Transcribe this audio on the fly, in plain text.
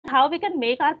how we can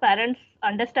make our parents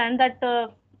understand that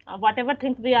whatever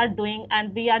things we are doing,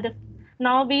 and we are just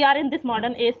now we are in this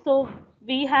modern age, so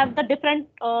we have the different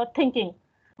thinking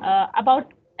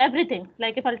about everything.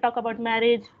 Like if I'll talk about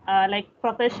marriage, like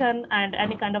profession and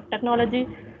any kind of technology,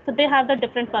 so they have the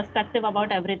different perspective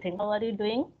about everything. How are you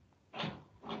doing?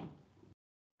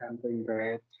 I'm doing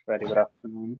great. Very good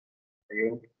afternoon. How are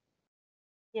you?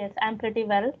 Yes, I'm pretty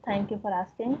well. Thank you for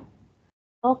asking.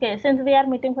 Okay, since we are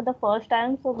meeting for the first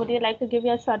time, so would you like to give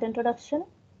your short introduction?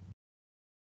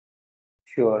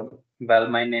 Sure. Well,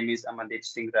 my name is Amandeep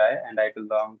and I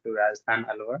belong to Rajasthan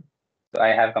Alwar. So I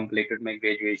have completed my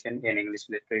graduation in English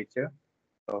literature.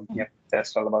 So Mhm. yeah,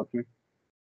 that's all about me.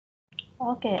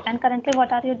 Okay, and currently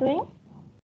what are you doing?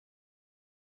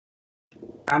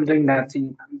 I'm doing nothing.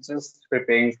 I'm just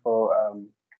preparing for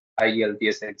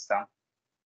IELTS exam.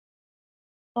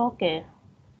 Okay,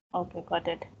 okay, got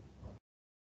it.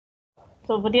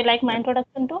 So would you like my Yep.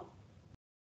 introduction too?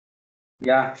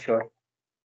 Yeah, sure.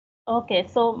 Okay,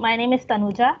 so my name is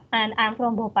Tanuja and I'm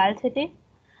from Bhopal city.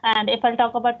 And if I'll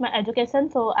talk about my education,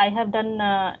 so I have done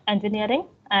engineering,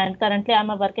 and currently I'm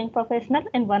a working professional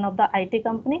in one of the IT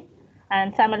company,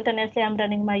 and simultaneously I'm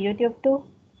running my YouTube too.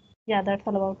 Yeah, that's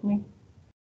all about me.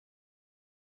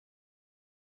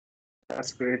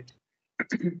 That's great.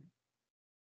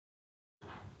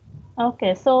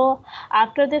 Okay, so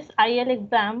after this IL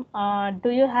exam, do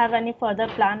you have any further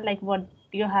plan, like what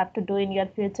you have to do in your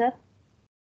future?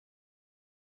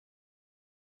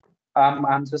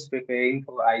 I'm just preparing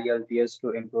for IELTS to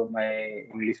improve my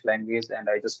English language, and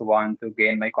I just want to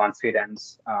gain my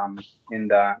confidence in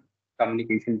the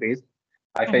communication base.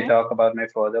 If I Mm-hmm. talk about my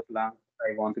further plan,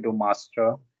 I want to do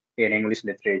master in English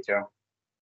literature.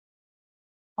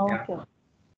 Yeah. Okay,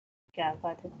 yeah,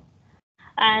 got it.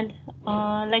 And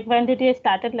like when did you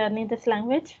started learning this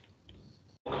language?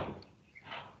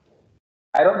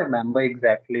 I don't remember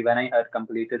exactly when I had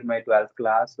completed my 12th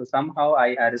class. So somehow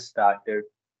I had started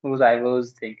because I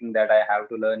was thinking that I have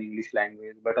to learn English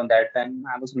language. But on that time,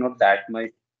 I was not that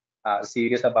much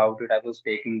serious about it. I was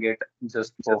taking it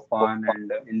just for fun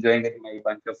and enjoying it with my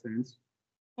bunch of friends.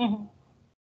 Mm-hmm.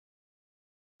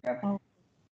 Yeah. Oh,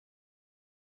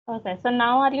 okay, so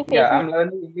now are you Yeah, facing? I'm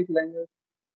learning English language.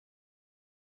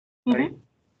 Mm-hmm. Sorry.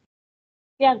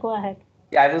 Yeah, go ahead.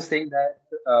 Yeah, I was saying that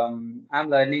I'm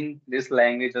learning this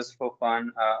language just for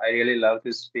fun. I really love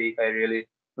to speak. I really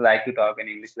like to talk in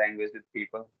English language with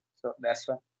people. So that's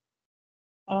why.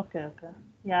 Okay, okay.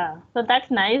 Yeah. So that's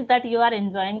nice that you are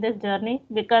enjoying this journey,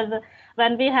 because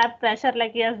when we have pressure,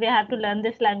 like, yes, we have to learn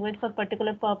this language for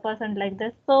particular purpose and like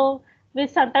this. So we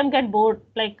sometimes get bored,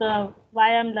 like,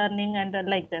 why I'm learning and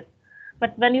like this.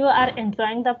 But when you are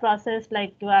enjoying the process,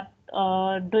 like you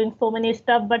are doing so many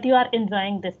stuff, but you are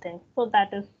enjoying this thing. So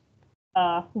that is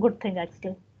a good thing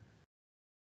actually.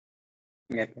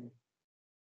 Yeah.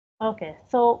 Okay.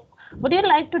 So would you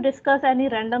like to discuss any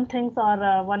random things,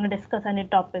 or want to discuss any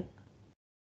topic?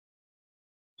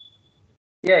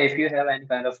 Yeah, if you have any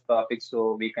kind of topic,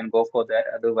 so we can go for that.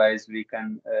 Otherwise, we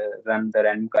can run the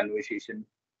random conversation.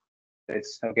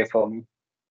 It's okay for me.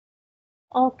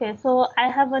 Okay, so I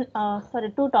have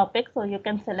sorry, two topics, so you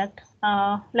can select.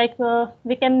 Like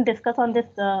we can discuss on this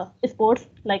sports,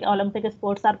 like Olympic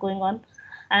sports are going on,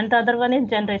 and the other one is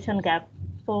generation gap.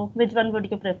 So which one would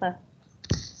you prefer?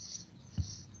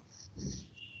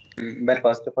 But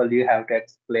first of all, you have to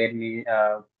explain me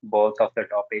both of the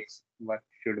topics. What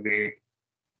should we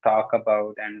talk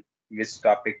about, and which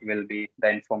topic will be the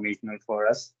informational for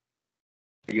us?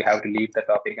 You have to leave the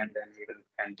topic, and then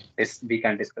we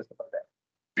can discuss about that.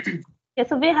 Yeah,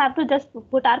 so we have to just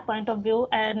put our point of view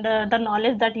and the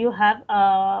knowledge that you have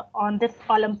on this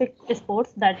Olympic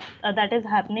sports that is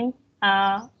happening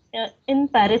in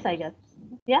Paris, I guess.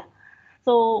 Yeah.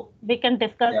 So we can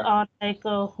discuss Yeah. on like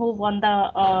who won the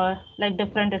like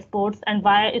different sports and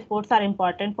why sports are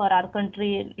important for our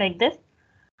country like this.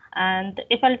 And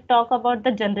if I'll talk about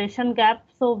the generation gap,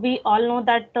 so we all know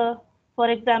that, for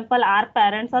example, our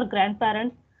parents or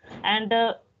grandparents, and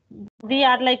we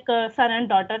are like son and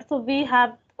daughter, so we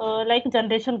have like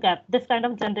generation gap. This kind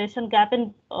of generation gap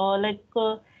in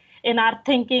in our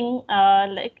thinking,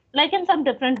 like in some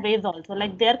different ways also.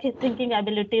 Like their thinking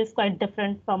ability is quite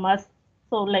different from us.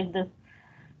 So like this,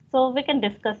 so we can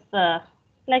discuss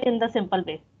like in the simple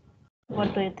way.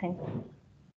 What do you think?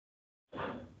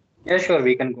 Yeah, sure.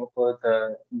 We can go for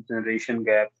the generation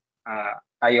gap.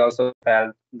 I also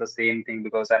felt the same thing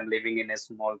because I'm living in a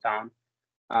small town.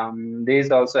 There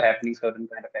is also happening certain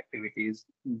kind of activities.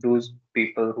 Those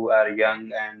people who are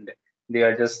young and they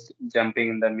are just jumping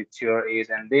in the mature age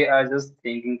and they are just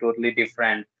thinking totally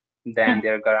different than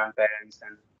their grandparents.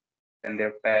 than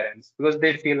their parents because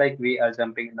they feel like we are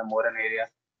jumping in the modern area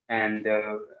and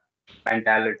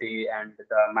mentality and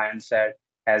the mindset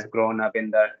has grown up in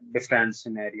the different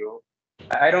scenario.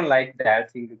 I don't like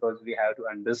that thing because we have to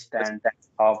understand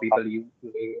how people used to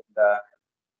live in the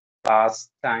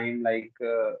past time, like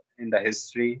in the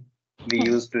history. We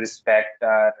used to respect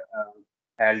our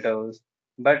elders,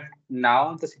 but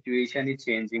now the situation is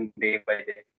changing day by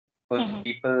day. Because Mhm.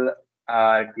 people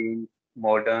are being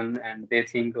modern and they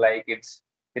think like it's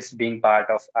being part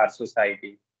of our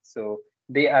society. So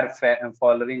they are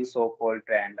following so-called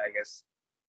trend, I guess.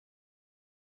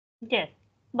 Yes,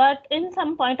 but in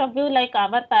some point of view, like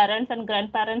our parents and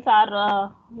grandparents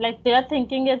are like their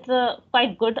thinking is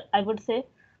quite good, I would say.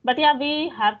 But yeah, we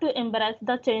have to embrace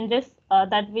the changes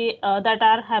that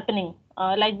are happening.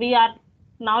 Like we are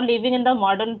now living in the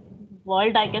modern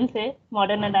world, I can say,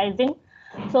 modernizing.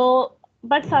 So,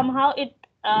 but somehow it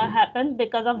happens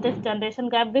because of this generation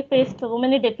gap. We face so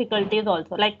many difficulties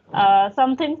also. Like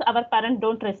some things our parents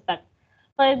don't respect.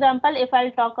 For example, if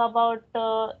I'll talk about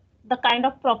the kind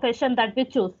of profession that we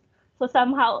choose. So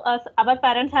somehow our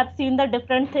parents have seen the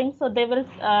different things. So they will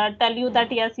tell you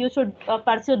that yes, you should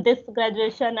pursue this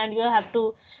graduation and you have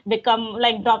to become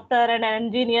like doctor and an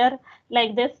engineer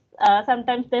like this.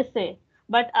 Sometimes they say.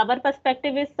 But our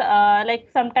perspective is like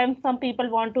sometimes some people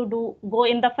want to do go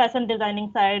in the fashion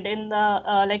designing side in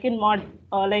the like in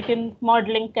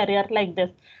modeling career like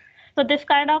this. So this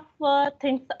kind of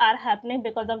things are happening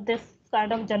because of this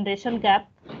kind of generation gap.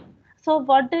 So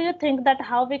what do you think that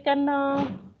how we can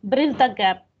bridge the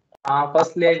gap?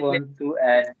 Firstly, I want to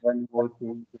add one more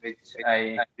thing which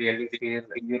I really feel,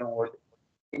 you know what,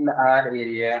 in our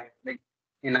area, like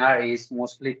in our age,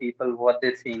 mostly people what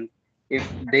they think if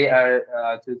they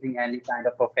are choosing any kind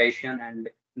of profession and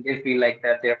they feel like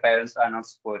that their parents are not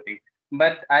supporting.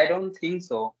 But I don't think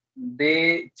so.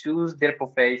 They choose their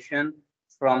profession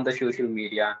from the social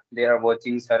media. They are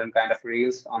watching certain kind of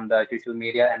reels on the social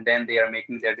media and then they are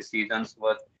making their decisions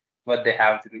what they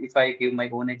have to do. If I give my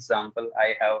own example,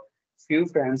 I have few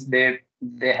friends they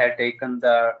had taken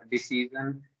the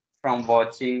decision from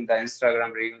watching the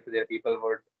Instagram reels. Their people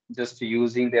were just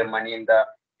using their money in the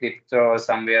crypto or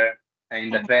somewhere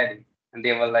in the Mhm. trading, and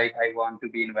they were like, "I want to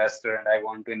be investor and I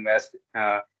want to invest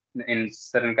in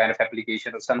certain kind of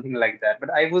application or something like that." But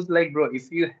I was like, bro,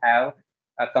 if you have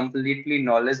a completely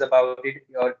knowledge about it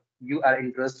or you are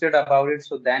interested about it,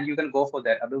 so then you can go for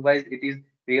that. Otherwise, it is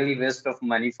really waste of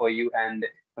money for you and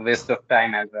a waste of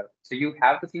time as well. So you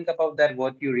have to think about that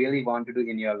what you really want to do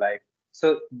in your life.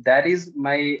 So that is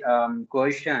my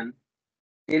question.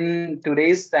 In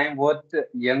today's time, what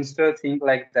youngsters think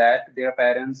like that, their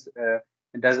parents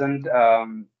doesn't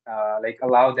like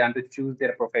allow them to choose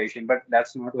their profession, but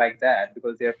that's not like that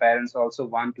because their parents also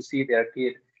want to see their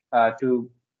kid to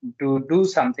do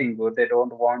something good. They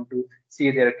don't want to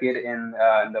see their kid in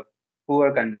the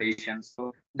poor conditions.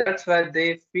 So that's why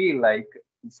they feel like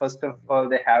first of all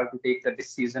they have to take the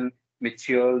decision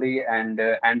maturely and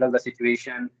handle the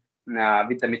situation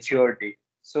with the maturity.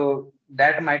 So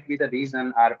that might be the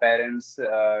reason our parents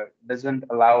doesn't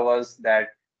allow us that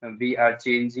we are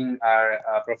changing our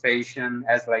profession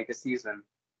as like a season.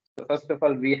 So first of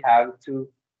all, we have to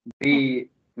be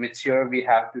mature. We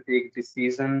have to take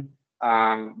decision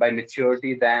by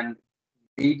maturity. Then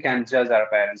we can judge our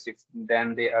parents if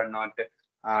then they are not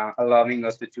allowing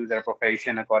us to choose our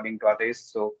profession according to our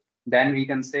taste. So then we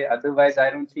can say otherwise I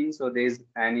don't think so there's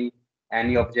any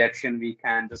objection we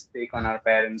can just take on our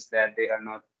parents that they are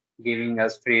not giving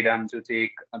us freedom to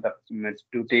take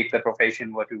the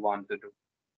profession what we want to do.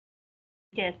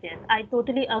 Yes, yes, I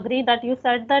totally agree that you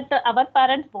said that our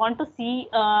parents want to see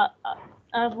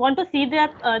their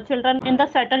children in the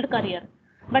settled career.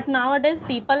 But nowadays,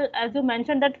 people, as you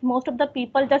mentioned, that most of the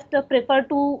people just prefer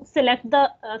to select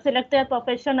their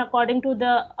profession according to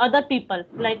the other people.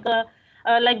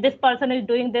 Like this person is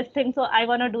doing this thing, so I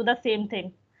want to do the same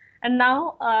thing. And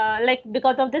now, like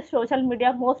because of this social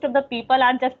media, most of the people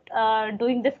are just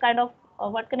doing this kind of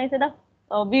what can I say the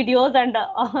videos and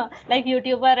like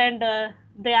YouTuber and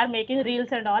they are making reels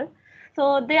and all.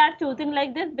 So they are choosing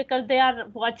like this because they are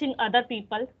watching other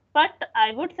people. But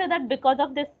I would say that because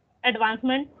of this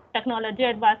advancement, technology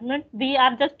advancement, we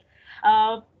are just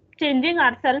uh, changing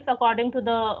ourselves according to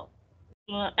the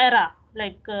era,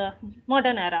 like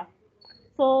modern era.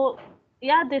 So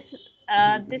yeah, this is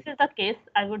the case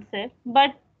I would say.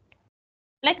 But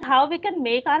like how we can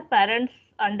make our parents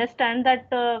understand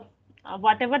that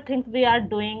whatever things we are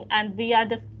doing and we are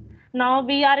just now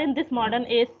we are in this modern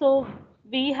age, so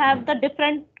we have the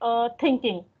different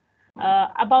thinking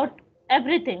about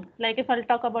everything. Like if I'll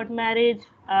talk about marriage,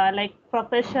 like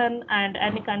profession and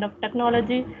any kind of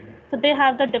technology. So they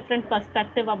have the different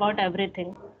perspective about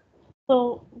everything.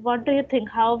 So what do you think?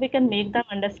 How we can make them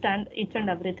understand each and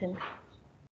everything?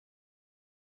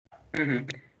 Mhm.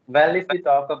 Well, if we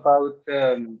talk about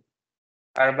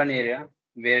urban area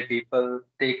where people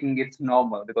taking it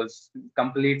normal because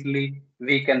completely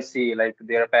we can see like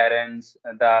their parents,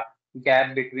 the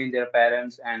gap between their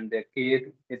parents and their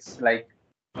kid, it's like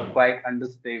quite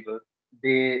unstable.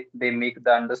 They make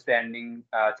the understanding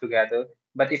together.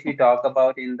 But if we talk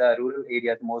about in the rural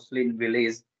areas, mostly in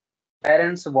village,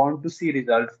 parents want to see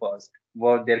result first,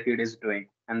 what their kid is doing,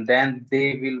 and then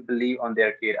they will believe on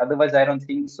their kid. Otherwise, I don't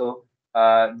think so.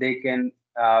 They can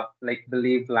like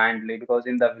believe blindly because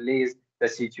in the village the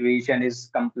situation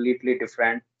is completely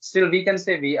different. Still, we can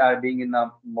say we are being in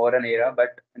a modern era,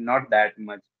 but not that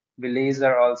much. Villages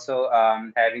are also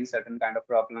having certain kind of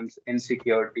problems,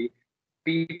 insecurity.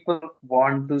 People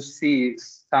want to see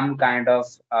some kind of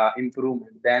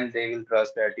improvement, then they will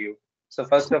trust at you. So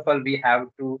first of all, we have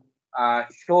to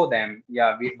show them,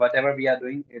 yeah, whatever we are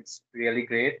doing, it's really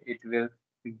great. It will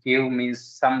give me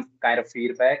some kind of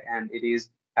feedback, and it is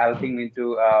helping me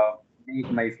to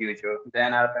make my future.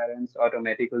 Then our parents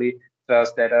automatically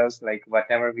trust at us, like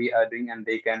whatever we are doing, and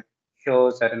they can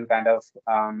show certain kind of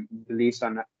beliefs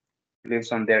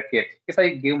on their kid. If I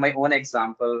give my own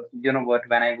example, you know what,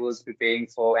 when I was preparing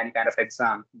for any kind of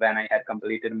exam, when I had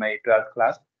completed my 12th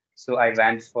class, so I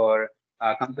went for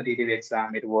a competitive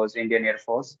exam. It was Indian Air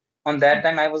Force. On that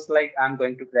time, I was like, I'm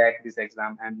going to crack this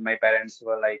exam. And my parents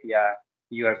were like, yeah,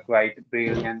 you are quite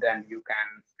brilliant and you can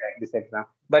crack this exam.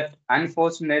 But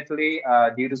unfortunately,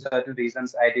 due to certain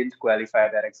reasons, I didn't qualify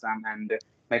that exam. And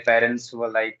my parents were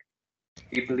like,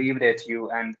 we believed at you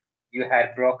and you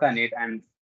had broken it, and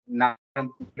now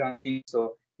we don't think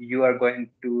so you are going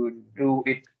to do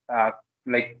it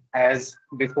like as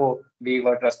before we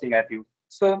were trusting at you.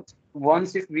 So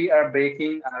once if we are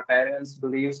breaking our parents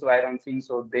beliefs, so I don't think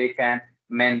so they can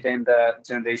maintain the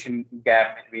generation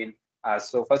gap between us.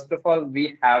 So first of all,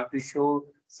 we have to show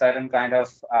certain kind of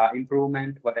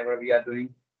improvement whatever we are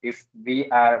doing. If we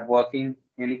are working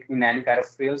in any kind of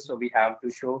field, so we have to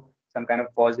show some kind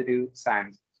of positive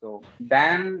signs. So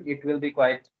then it will be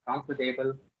quite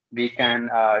comfortable. We can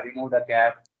remove the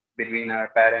gap between our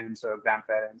parents or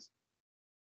grandparents.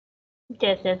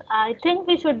 Yes, yes. I think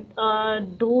we should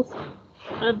do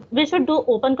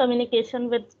open communication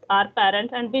with our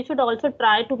parents, and we should also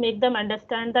try to make them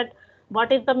understand that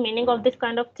what is the meaning of this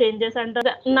kind of changes. And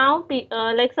now,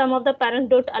 like some of the parents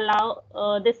don't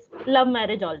allow this love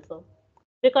marriage also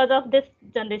because of this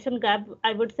generation gap.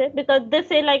 I would say because they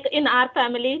say like in our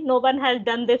family no one has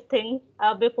done this thing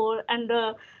before, and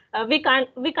we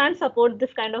can't support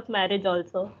this kind of marriage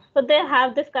also. So they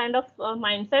have this kind of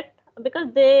mindset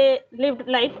because they lived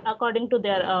life according to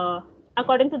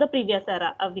the previous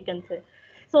era, we can say.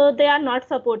 So they are not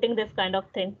supporting this kind of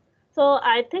thing. So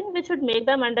I think we should make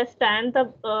them understand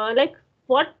the like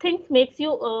what things makes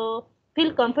you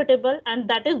feel comfortable and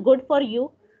that is good for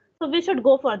you. So we should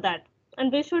go for that, and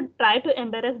we should try to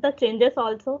embrace the changes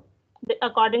also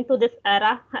according to this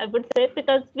era, I would say,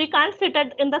 because we can't sit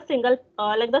at in the single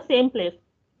like the same place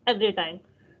every time.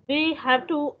 We have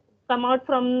to come out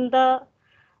from the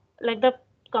like the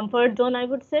comfort zone, I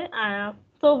would say,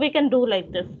 so we can do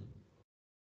like this.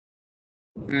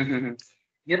 Mhm.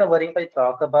 You know what, if I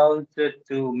talk about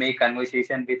to make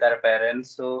conversation with our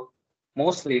parents, so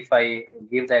mostly if I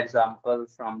give the example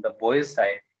from the boys'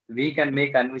 side, we can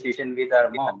make conversation with our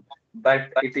mom,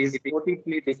 but it is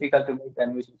totally difficult to make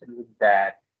conversation with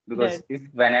dad because Right. if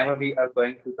whenever we are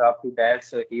going to talk to dad,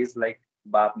 so he's like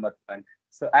Baap mat ban.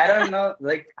 So I don't know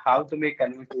like how to make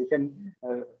conversation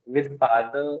with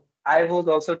father. I was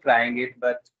also trying it,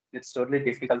 but it's totally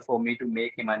difficult for me to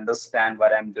make him understand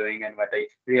what I'm doing and what I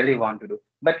really want to do.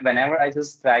 But whenever I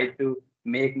just try to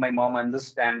make my mom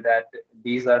understand that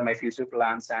these are my future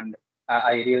plans and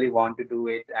I really want to do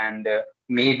it, and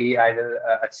maybe I will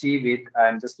achieve it,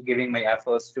 I'm just giving my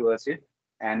efforts towards it.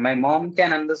 And my mom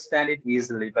can understand it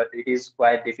easily, but it is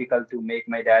quite difficult to make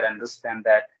my dad understand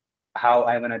that how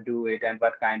I want to do it and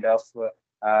what kind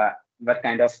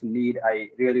of need I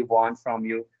really want from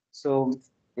you. So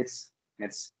it's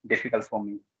it's difficult for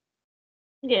me.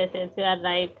 Yes, yes, you are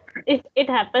right. It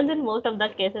happens in most of the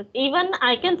cases. Even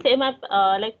I can say my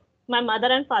like my mother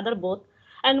and father both,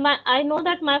 and my I know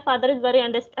that my father is very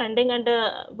understanding, and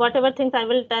whatever things I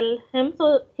will tell him,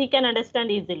 so he can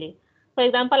understand easily. For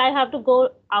example, I have to go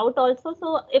out also,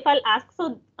 so if I'll ask,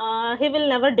 so he will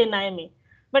never deny me.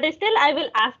 But still, I will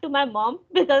ask to my mom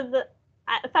because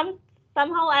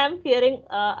somehow I am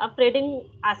afraid in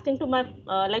asking to my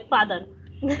father.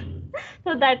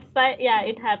 So that's why, yeah,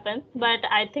 it happens. But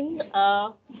I think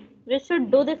we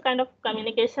should do this kind of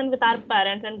communication with our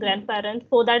parents and grandparents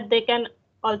so that they can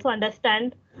also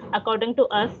understand according to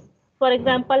us. For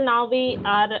example, now we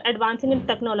are advancing in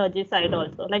technology side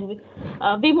also. Like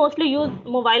we mostly use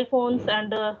mobile phones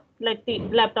and like the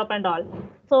laptop and all.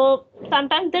 So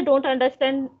sometimes they don't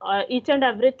understand each and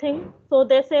everything. So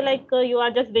they say like you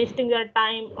are just wasting your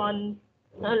time on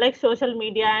like social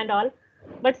media and all.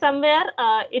 But somewhere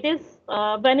it is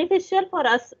beneficial for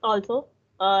us also.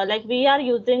 Like we are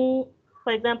using,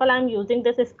 for example, I'm using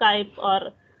this Skype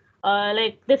or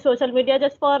like this social media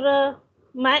just for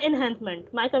my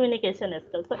enhancement, my communication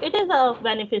skills. So it is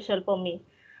beneficial for me.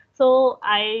 So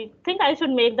I think I should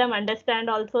make them understand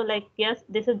also, like, yes,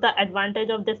 this is the advantage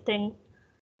of this thing.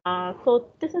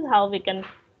 So this is how we can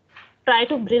try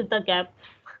to bridge the gap,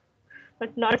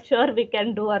 but not sure we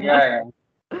can do or not. Yeah,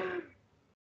 yeah.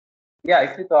 Yeah,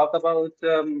 if you talk about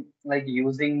like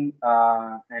using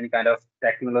any kind of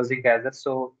technology gadgets,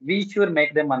 so we should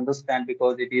make them understand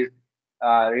because it is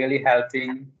really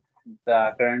helping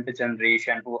the current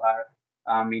generation who are,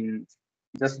 I mean,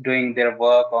 just doing their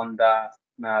work on the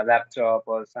laptop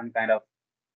or some kind of,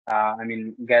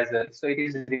 gadget. So it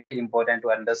is really important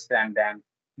to understand them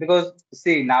because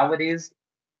see nowadays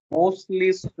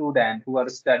mostly students who are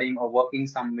studying or working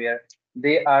somewhere,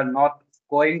 they are not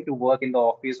going to work in the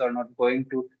office or not going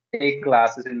to take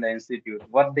classes in the institute.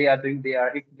 What they are doing,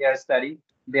 if they are studying,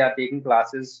 they are taking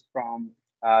classes from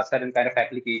certain kind of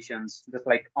applications, just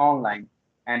like online.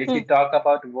 And if Hmm. we talk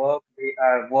about work, they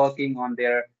are working on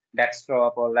their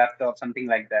desktop or laptop, something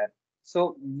like that.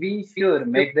 So we should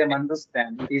make them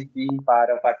understand it is being part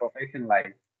of our professional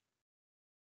life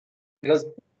because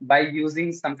by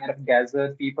using some kind of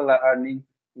gadget, people are earning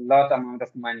lot amount of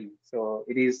money. So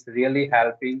it is really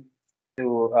helping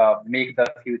to make the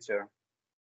future.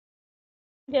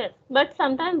 Yes, but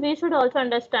sometimes we should also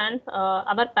understand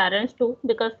our parents too,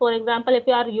 because for example, if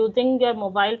you are using your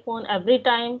mobile phone every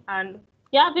time, and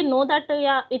yeah, we know that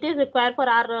yeah, it is required for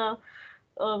our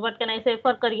what can I say,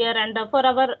 for career and for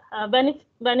our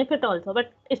benefit also.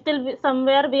 But still,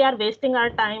 somewhere we are wasting our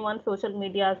time on social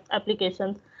media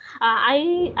applications.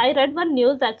 I read one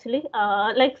news actually,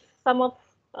 like some of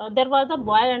there was a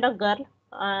boy and a girl,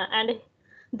 and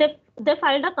they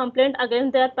filed a complaint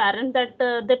against their parents that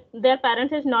their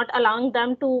parents is not allowing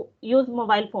them to use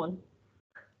mobile phone.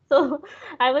 So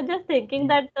I was just thinking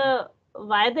that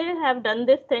why they have done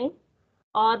this thing,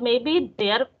 or maybe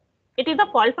their it is a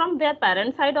fault from their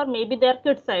parent side or maybe their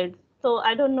kid side. So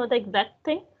I don't know the exact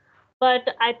thing,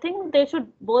 but I think they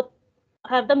should both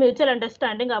have the mutual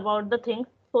understanding about the thing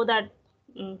so that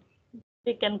mm,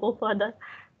 we can go further.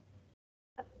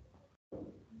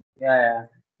 Yeah, yeah.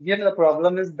 You know, the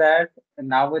problem is that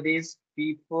nowadays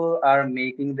people are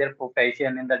making their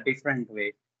profession in a different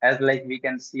way. As like we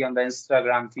can see on the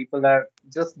Instagram, people are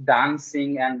just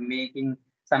dancing and making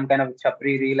some kind of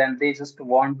chapri reel, and they just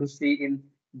want to see in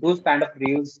those kind of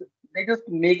reels. They just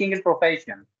making it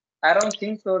profession. I don't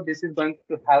think so. This is going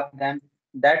to help them.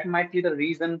 That might be the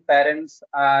reason parents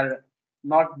are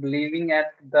not believing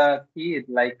at the kid,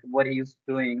 like what he's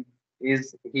doing.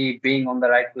 Is he being on the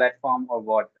right platform or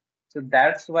what? So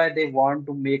that's why they want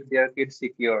to make their kids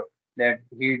secure that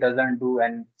he doesn't do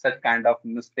any such kind of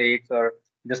mistakes or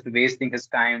just wasting his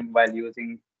time while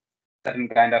using certain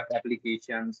kind of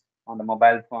applications on the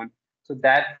mobile phone. So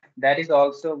that is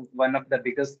also one of the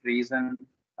biggest reason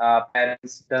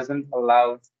parents doesn't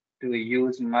allow to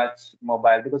use much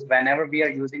mobile because whenever we are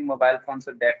using mobile phones,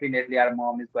 so definitely our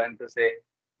mom is going to say,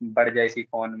 "Bad jaisi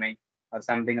phone mein," or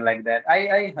something like that.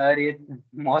 I heard it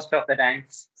most of the time,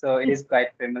 so it is quite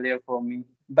familiar for me.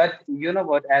 But you know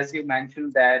what? As you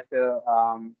mentioned that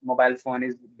mobile phone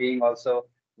is being also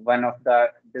one of the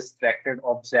distracted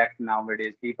object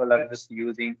nowadays. People are just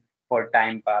using for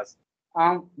time pass.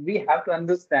 We have to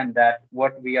understand that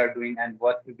what we are doing and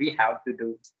what we have to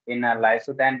do in our life.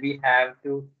 So then we have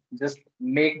to just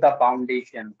make the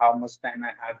foundation, how much time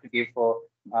I have to give for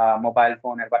mobile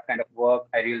phone and what kind of work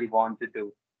I really want to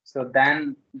do. So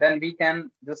then we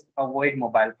can just avoid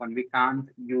mobile phone. We can't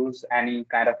use any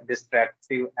kind of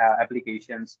distractive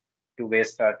applications to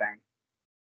waste our time.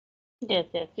 Yes,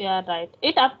 yes, you are right.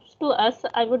 It up to us,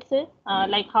 I would say,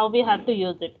 like how we have to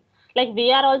use it. Like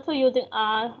we are also using,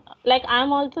 like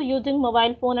I'm also using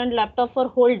mobile phone and laptop for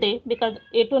whole day because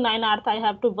 8 to 9 hours I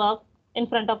have to work in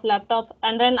front of laptop,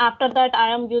 and then after that I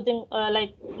am using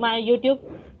like my YouTube,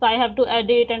 so I have to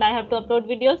edit and I have to upload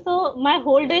videos. So my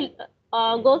whole day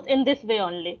goes in this way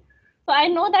only. So I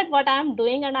know that what I am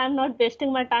doing, and I am not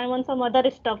wasting my time on some other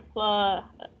stuff.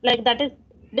 Like that is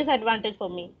disadvantage for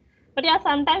me. But yeah,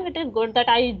 sometimes it is good that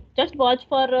I just watch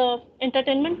for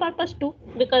entertainment purpose too,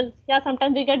 because yeah,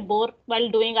 sometimes we get bored while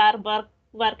doing our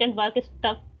work and work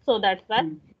stuff. So that's why.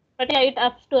 Mm. But yeah, it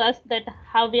up to us that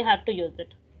how we have to use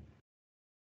it.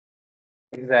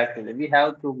 Exactly. We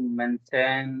have to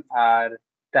maintain our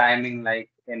timing, like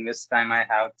in which time I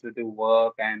have to do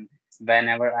work and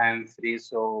whenever I'm free.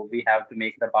 So we have to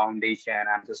make the foundation.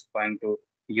 I'm just going to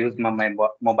use my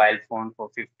mobile phone for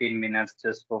 15 minutes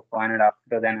just for fun. And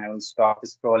after then I will stop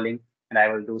scrolling and I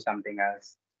will do something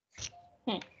else.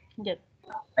 Hmm. Yes,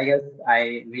 I guess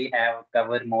we have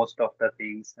covered most of the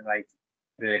things like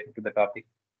related to the topic.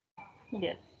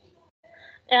 yes.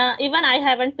 Even I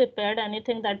haven't prepared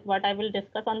anything that what I will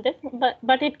discuss on this,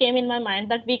 but it came in my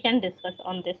mind that we can discuss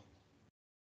on this.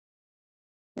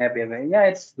 Yeah,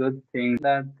 it's good thing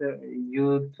that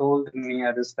you told me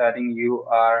at the starting you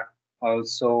are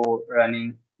also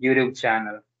running YouTube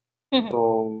channel. Mhm.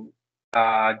 So,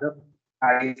 just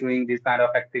are you doing these kind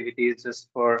of activities just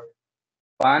for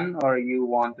fun, or you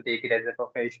want to take it as a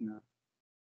professional?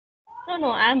 No,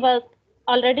 no,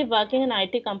 already working in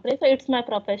IT company, so it's my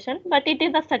profession. But it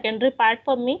is a secondary part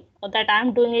for me that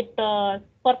I'm doing it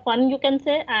for fun, you can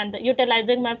say, and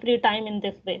utilizing my free time in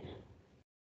this way.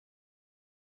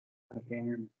 Okay,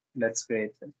 that's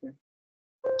great.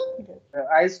 Yes.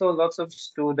 I saw lots of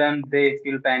students, they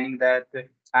feel panic that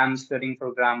I'm studying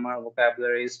for grammar,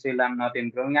 vocabulary, still I'm not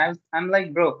improving. I'm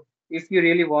like, bro, if you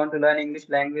really want to learn English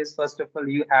language, first of all,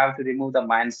 you have to remove the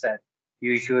mindset.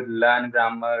 You should learn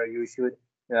grammar, you should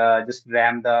just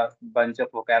ram the bunch of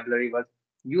vocabulary words.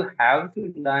 You have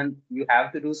to learn, you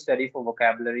have to do study for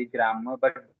vocabulary, grammar,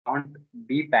 but don't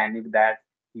be panic that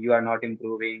you are not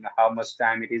improving, how much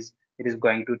time it is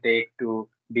going to take to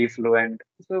be fluent.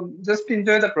 So just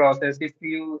enjoy the process. If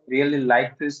you really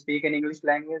like to speak an English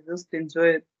language, just enjoy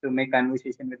it to make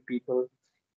conversation with people.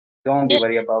 Don't be Yes,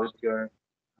 worried about your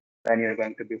when you're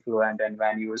going to be fluent and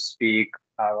when you speak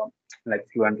like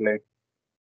fluently.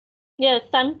 yes.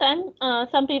 Sometimes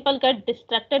some people get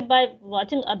distracted by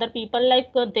watching other people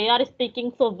like they are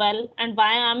speaking so well, and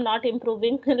why I'm not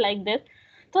improving like this.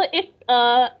 So if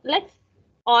like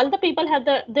all the people have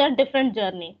their different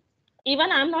journey.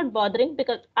 Even I'm not bothering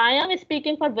because I am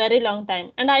speaking for very long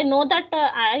time, and I know that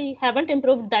I haven't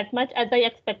improved that much as I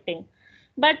expecting.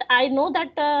 But I know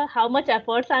that how much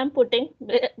efforts I'm putting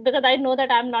because I know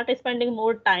that I'm not spending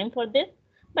more time for this.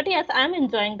 But yes, I'm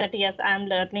enjoying that. Yes, I'm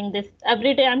learning this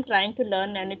every day. I'm trying to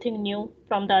learn anything new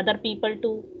from the other people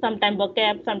too. Sometime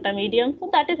vocab, sometime idiom. So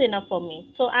that is enough for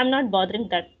me. So I'm not bothering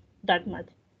that much.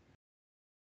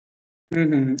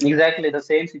 Exactly, the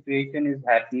same situation is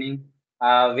happening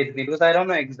with me because I don't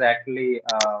know exactly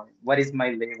what is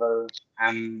my level.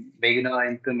 I'm beginner,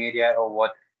 intermediate, or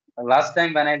what. Last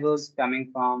time when I was coming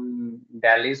from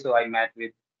Delhi, so I met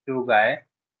with two guys.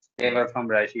 They were from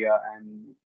Russia,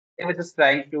 and they were just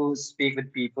trying to speak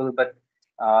with people, but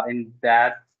in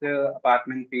that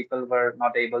apartment, people were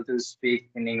not able to speak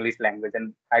in English language,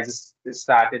 and I just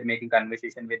started making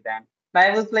conversation with them. And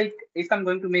I was like, if I'm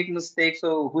going to make mistakes,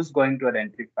 so who's going to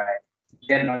identify?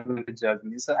 They're not going to judge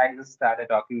me. So I just started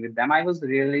talking with them. I was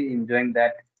really enjoying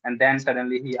that. And then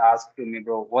suddenly he asked to me,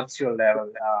 bro, what's your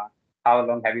level? How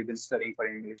long have you been studying for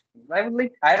English? I was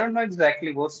like, I don't know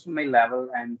exactly what's my level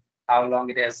and how long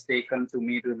it has taken to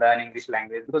me to learn English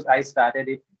language because I started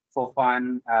it for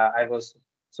fun. I was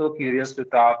so curious to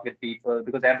talk with people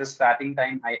because at the starting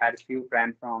time, I had a few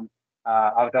friends from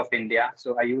out of India.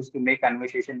 So I used to make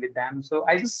conversation with them. So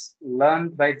I just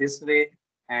learned by this way,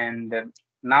 and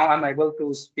now I'm able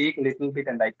to speak a little bit,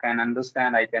 and I can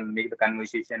understand. I can make the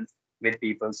conversation with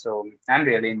people. So I'm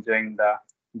really enjoying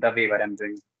the way what I'm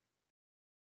doing.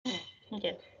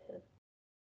 Yes.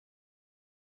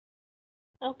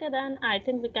 Okay, then I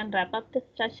think we can wrap up this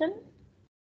session.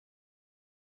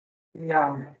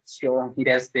 Yeah, sure. It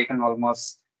has taken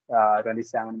almost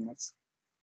 27 minutes.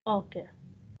 Okay.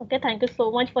 Okay, thank you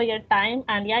so much for your time.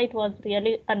 And yeah, it was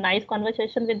really a nice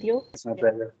conversation with you. It's my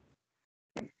pleasure.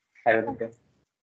 Have a good day.